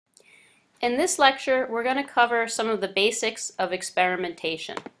In this lecture, we're going to cover some of the basics of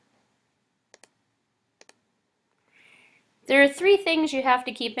experimentation. There are three things you have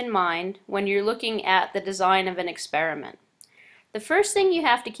to keep in mind when you're looking at the design of an experiment. The first thing you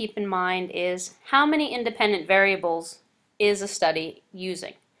have to keep in mind is how many independent variables is a study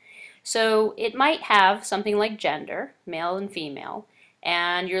using. So it might have something like gender, male and female,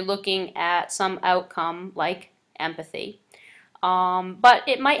 and you're looking at some outcome like empathy. But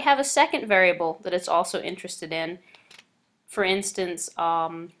it might have a second variable that it's also interested in, for instance,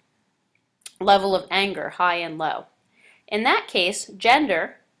 level of anger, high and low. In that case,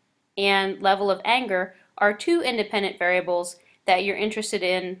 gender and level of anger are two independent variables that you're interested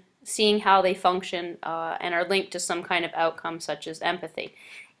in seeing how they function and are linked to some kind of outcome such as empathy.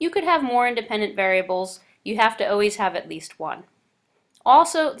 You could have more independent variables. You have to always have at least one.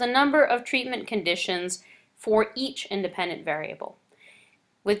 Also, the number of treatment conditions for each independent variable.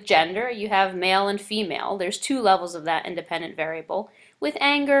 With gender, you have male and female. There's two levels of that independent variable. With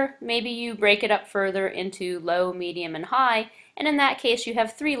anger, maybe you break it up further into low, medium, and high, and in that case you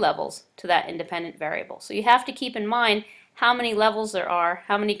have three levels to that independent variable. So you have to keep in mind how many levels there are,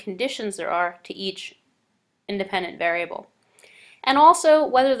 how many conditions there are to each independent variable. And also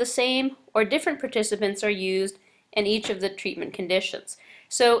whether the same or different participants are used in each of the treatment conditions.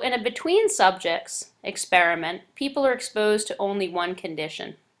 So in a between subjects experiment, people are exposed to only one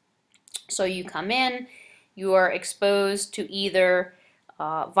condition. So you come in, you are exposed to either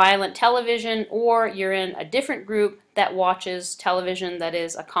violent television, or you're in a different group that watches television that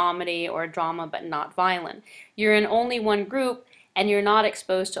is a comedy or a drama but not violent. You're in only one group and you're not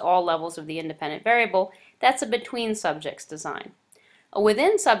exposed to all levels of the independent variable. That's a between subjects design. A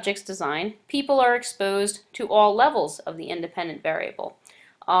within subjects design, people are exposed to all levels of the independent variable.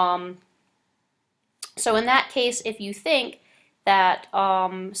 So in that case, if you think that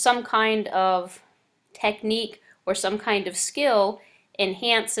some kind of technique or some kind of skill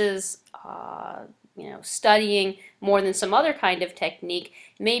enhances studying more than some other kind of technique,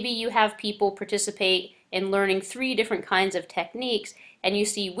 maybe you have people participate in learning three different kinds of techniques and you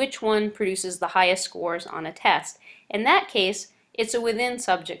see which one produces the highest scores on a test. In that case, it's a within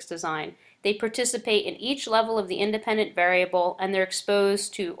subjects design. They participate in each level of the independent variable and they're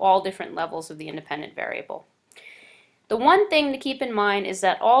exposed to all different levels of the independent variable. The one thing to keep in mind is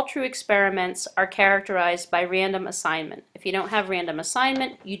that all true experiments are characterized by random assignment. If you don't have random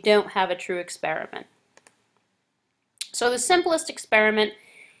assignment, you don't have a true experiment. So the simplest experiment,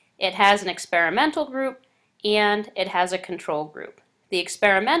 it has an experimental group and it has a control group. The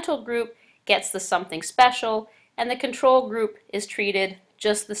experimental group gets the something special and the control group is treated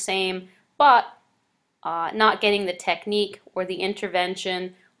just the same, but not getting the technique or the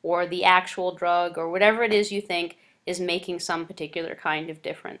intervention or the actual drug or whatever it is you think is making some particular kind of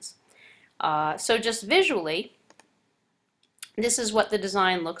difference. So just visually, this is what the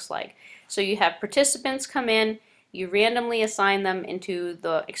design looks like. So you have participants come in, you randomly assign them into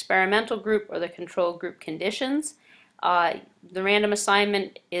the experimental group or the control group conditions. The random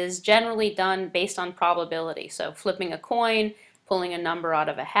assignment is generally done based on probability, so flipping a coin, pulling a number out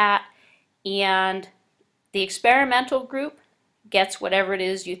of a hat, and the experimental group gets whatever it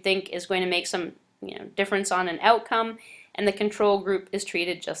is you think is going to make some difference on an outcome, and the control group is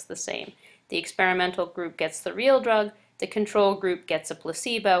treated just the same. The experimental group gets the real drug, the control group gets a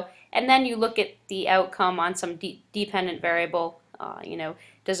placebo, and then you look at the outcome on some dependent variable.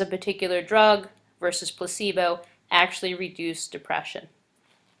 Does a particular drug versus placebo actually reduce depression?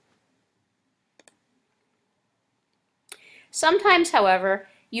 Sometimes, however,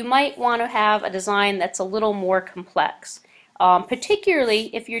 you might want to have a design that's a little more complex.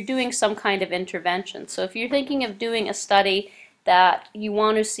 Particularly if you're doing some kind of intervention. So if you're thinking of doing a study that you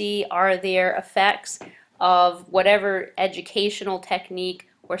want to see are there effects of whatever educational technique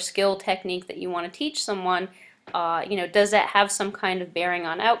or skill technique that you want to teach someone, does that have some kind of bearing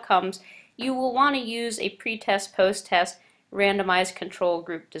on outcomes, you will want to use a pre-test, post-test randomized control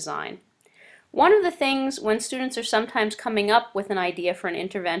group design. One of the things when students are sometimes coming up with an idea for an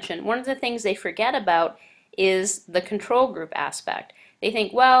intervention, one of the things they forget about is the control group aspect. They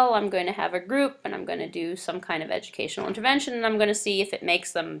think, well, I'm going to have a group and I'm going to do some kind of educational intervention and I'm going to see if it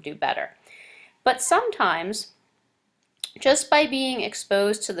makes them do better. But sometimes, just by being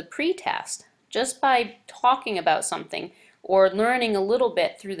exposed to the pre-test, just by talking about something or learning a little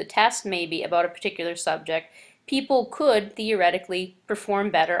bit through the test maybe about a particular subject, people could theoretically perform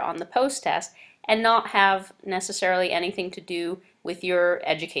better on the post-test and not have necessarily anything to do with your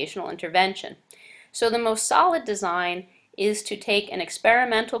educational intervention. So the most solid design is to take an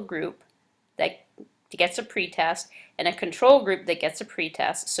experimental group that gets a pretest and a control group that gets a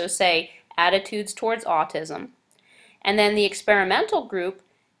pretest. So say attitudes towards autism. And then the experimental group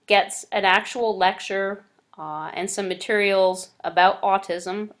gets an actual lecture and some materials about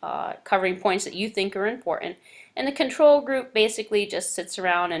autism, covering points that you think are important. And the control group basically just sits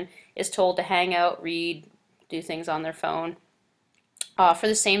around and is told to hang out, read, do things on their phone for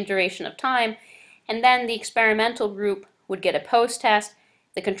the same duration of time. And then the experimental group would get a post-test,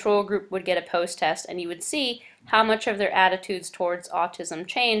 the control group would get a post-test, and you would see how much of their attitudes towards autism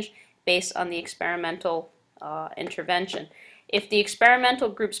changed based on the experimental intervention. If the experimental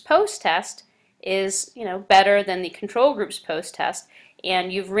group's post-test is better than the control group's post-test,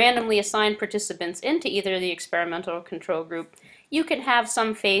 and you've randomly assigned participants into either the experimental or control group, you can have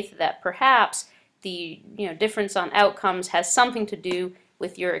some faith that perhaps the difference on outcomes has something to do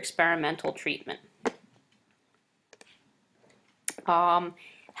with your experimental treatment.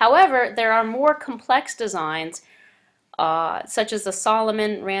 However, there are more complex designs, such as the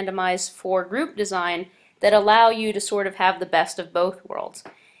Solomon randomized 4-group design, that allow you to sort of have the best of both worlds.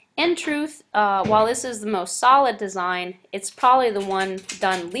 In truth, while this is the most solid design, it's probably the one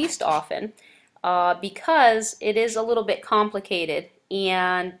done least often because it is a little bit complicated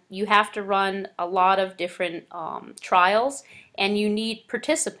and you have to run a lot of different trials and you need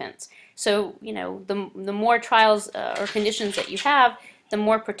participants. So, the more trials or conditions that you have, the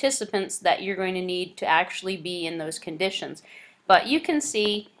more participants that you're going to need to actually be in those conditions. But you can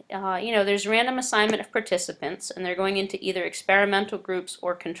see there's random assignment of participants, and they're going into either experimental groups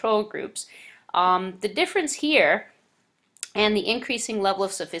or control groups. The difference here, and the increasing level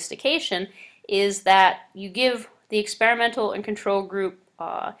of sophistication, is that you give the experimental and control group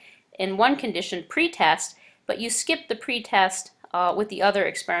in one condition pre-test, but you skip the pre-test with the other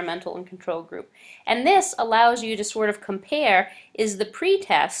experimental and control group. And this allows you to sort of compare, is the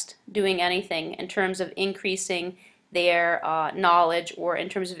pre-test doing anything in terms of increasing their knowledge or in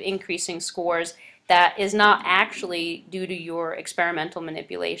terms of increasing scores that is not actually due to your experimental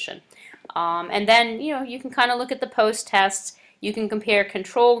manipulation. And then you can kind of look at the post-tests, you can compare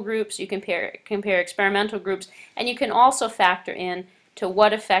control groups, you can compare experimental groups, and you can also factor in to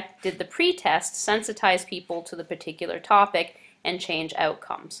what effect did the pre-test sensitize people to the particular topic and change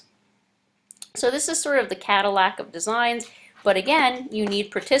outcomes. So this is sort of the Cadillac of designs. But again, you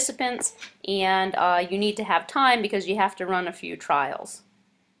need participants and you need to have time because you have to run a few trials.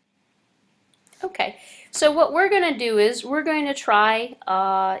 Okay, so what we're going to do is we're going to try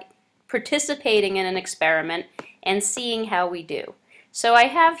participating in an experiment and seeing how we do. So I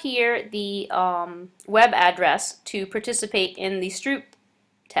have here the web address to participate in the Stroop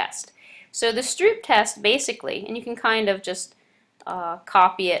test. So the Stroop test basically, and you can kind of just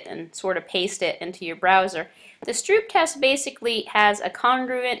copy it and sort of paste it into your browser. The Stroop test basically has a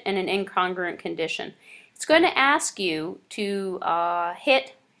congruent and an incongruent condition. It's going to ask you to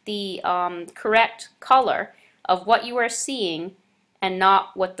hit the correct color of what you are seeing and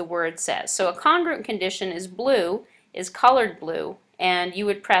not what the word says. So a congruent condition is blue, is colored blue, and you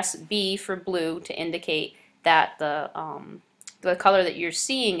would press B for blue to indicate that the color that you're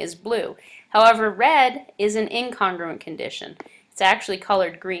seeing is blue. However, red is an incongruent condition. It's actually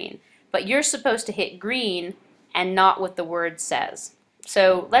colored green, but you're supposed to hit green and not what the word says.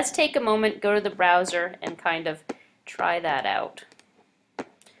 So let's take a moment, go to the browser, and kind of try that out.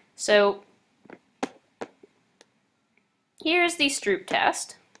 So here's the Stroop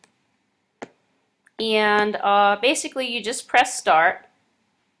test, and basically you just press start,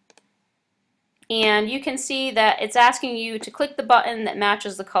 and you can see that it's asking you to click the button that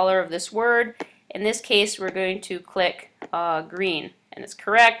matches the color of this word. In this case, we're going to click green, and it's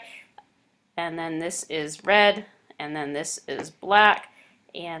correct. And then this is red, and then this is black,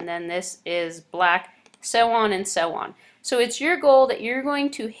 and then this is black, so on and so on. So it's your goal that you're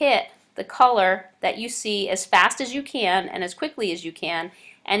going to hit the color that you see as fast as you can and as quickly as you can,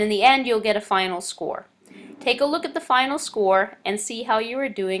 and in the end you'll get a final score. Take a look at the final score and see how you are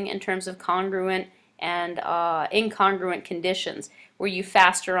doing in terms of congruent and incongruent conditions. Were you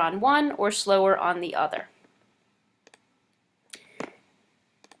faster on one or slower on the other?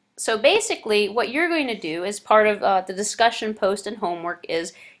 So basically what you're going to do as part of the discussion post and homework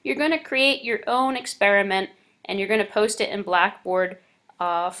is you're going to create your own experiment and you're going to post it in Blackboard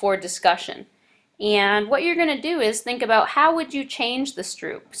for discussion. And what you're going to do is think about how would you change the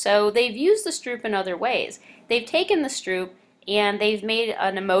Stroop. So they've used the Stroop in other ways. They've taken the Stroop and they've made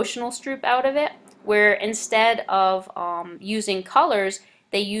an emotional Stroop out of it, where instead of using colors,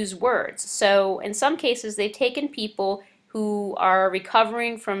 they use words. So in some cases they've taken people who are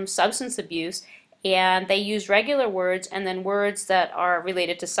recovering from substance abuse and they use regular words and then words that are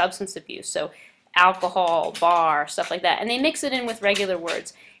related to substance abuse. So alcohol, bar, stuff like that, and they mix it in with regular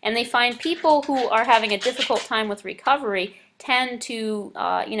words. And they find people who are having a difficult time with recovery tend to,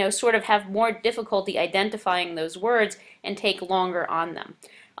 sort of have more difficulty identifying those words and take longer on them.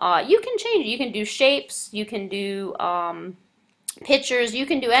 You can change it. You can do shapes, you can do pictures, you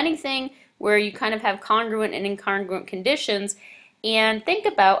can do anything where you kind of have congruent and incongruent conditions, and think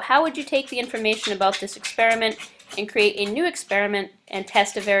about how would you take the information about this experiment and create a new experiment and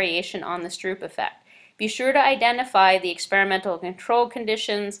test a variation on the Stroop effect. Be sure to identify the experimental control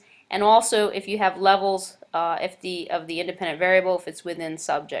conditions, and also if you have levels of the independent variable, if it's within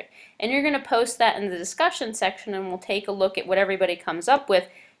subject. And you're going to post that in the discussion section, and we'll take a look at what everybody comes up with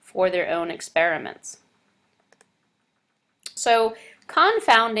for their own experiments. So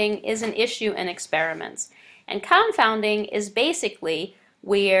confounding is an issue in experiments. And confounding is basically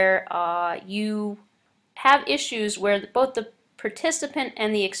where you have issues where both the participant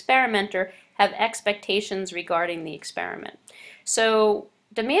and the experimenter have expectations regarding the experiment. So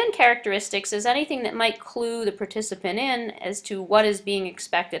demand characteristics is anything that might clue the participant in as to what is being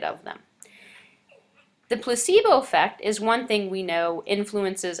expected of them. The placebo effect is one thing we know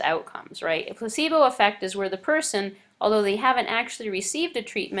influences outcomes, right? A placebo effect is where the person, although they haven't actually received a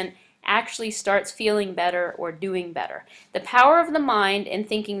treatment, actually starts feeling better or doing better. The power of the mind in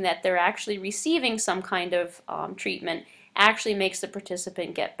thinking that they're actually receiving some kind of treatment actually makes the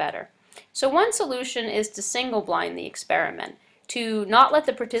participant get better. So one solution is to single blind the experiment, to not let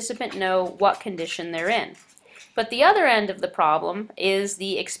the participant know what condition they're in. But the other end of the problem is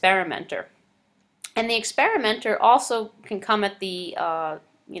the experimenter. And the experimenter also can come at the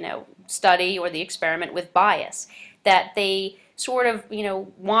study or the experiment with bias, that they sort of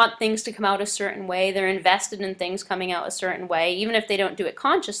want things to come out a certain way. They're invested in things coming out a certain way, even if they don't do it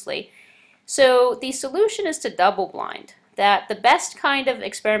consciously. So the solution is to double blind, that the best kind of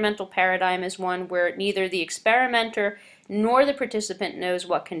experimental paradigm is one where neither the experimenter nor the participant knows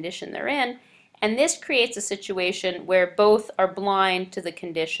what condition they're in, and this creates a situation where both are blind to the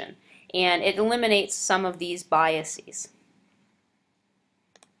condition, and it eliminates some of these biases.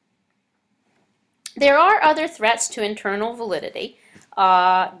 There are other threats to internal validity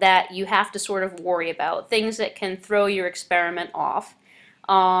that you have to sort of worry about, things that can throw your experiment off.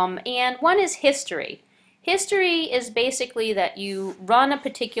 And one is history. History is basically that you run a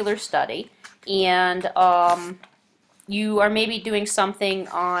particular study and you are maybe doing something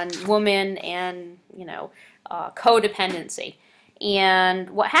on women and codependency.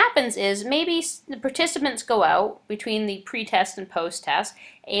 And what happens is maybe the participants go out between the pre-test and post-test,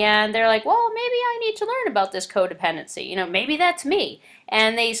 and they're like, well, maybe I need to learn about this codependency. Maybe that's me.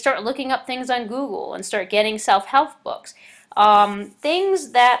 And they start looking up things on Google and start getting self-help books. Things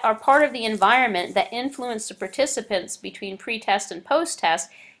that are part of the environment that influence the participants between pre-test and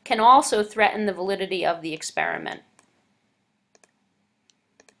post-test can also threaten the validity of the experiment.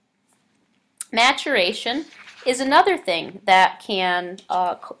 Maturation is another thing that can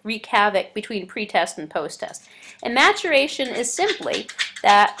wreak havoc between pre-test and post-test. And maturation is simply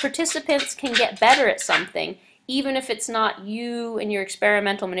that participants can get better at something even if it's not you and your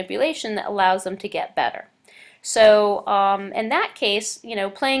experimental manipulation that allows them to get better. So in that case,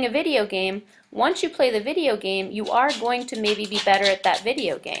 playing a video game, once you play the video game, you are going to maybe be better at that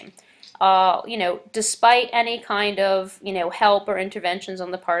video game. Despite any kind of, help or interventions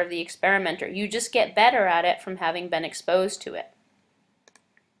on the part of the experimenter. You just get better at it from having been exposed to it.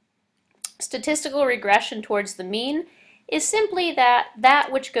 Statistical regression towards the mean is simply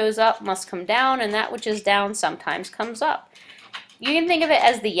that which goes up must come down, and that which is down sometimes comes up. You can think of it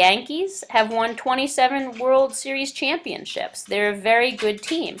as the Yankees have won 27 World Series championships. They're a very good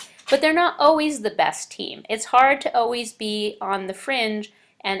team, but they're not always the best team. It's hard to always be on the fringe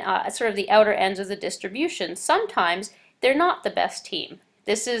and sort of the outer ends of the distribution. Sometimes they're not the best team.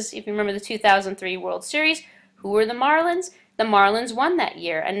 This is, if you remember the 2003 World Series, who were the Marlins? The Marlins won that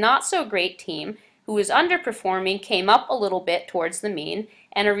year. A not so great team who was underperforming came up a little bit towards the mean,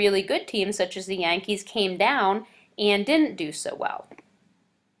 and a really good team such as the Yankees came down and didn't do so well,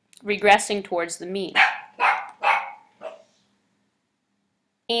 regressing towards the mean.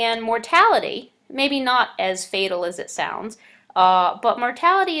 And mortality, maybe not as fatal as it sounds, but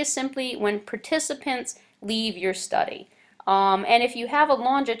mortality is simply when participants leave your study. And if you have a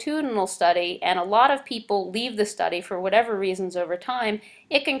longitudinal study and a lot of people leave the study for whatever reasons over time,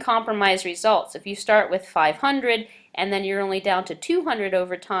 it can compromise results. If you start with 500 and then you're only down to 200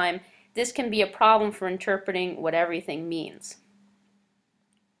 over time, this can be a problem for interpreting what everything means.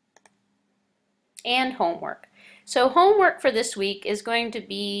 And homework. So homework for this week is going to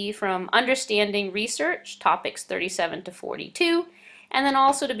be from Understanding Research, topics 37 to 42, and then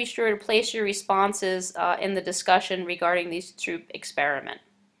also to be sure to place your responses in the discussion regarding these troop experiment.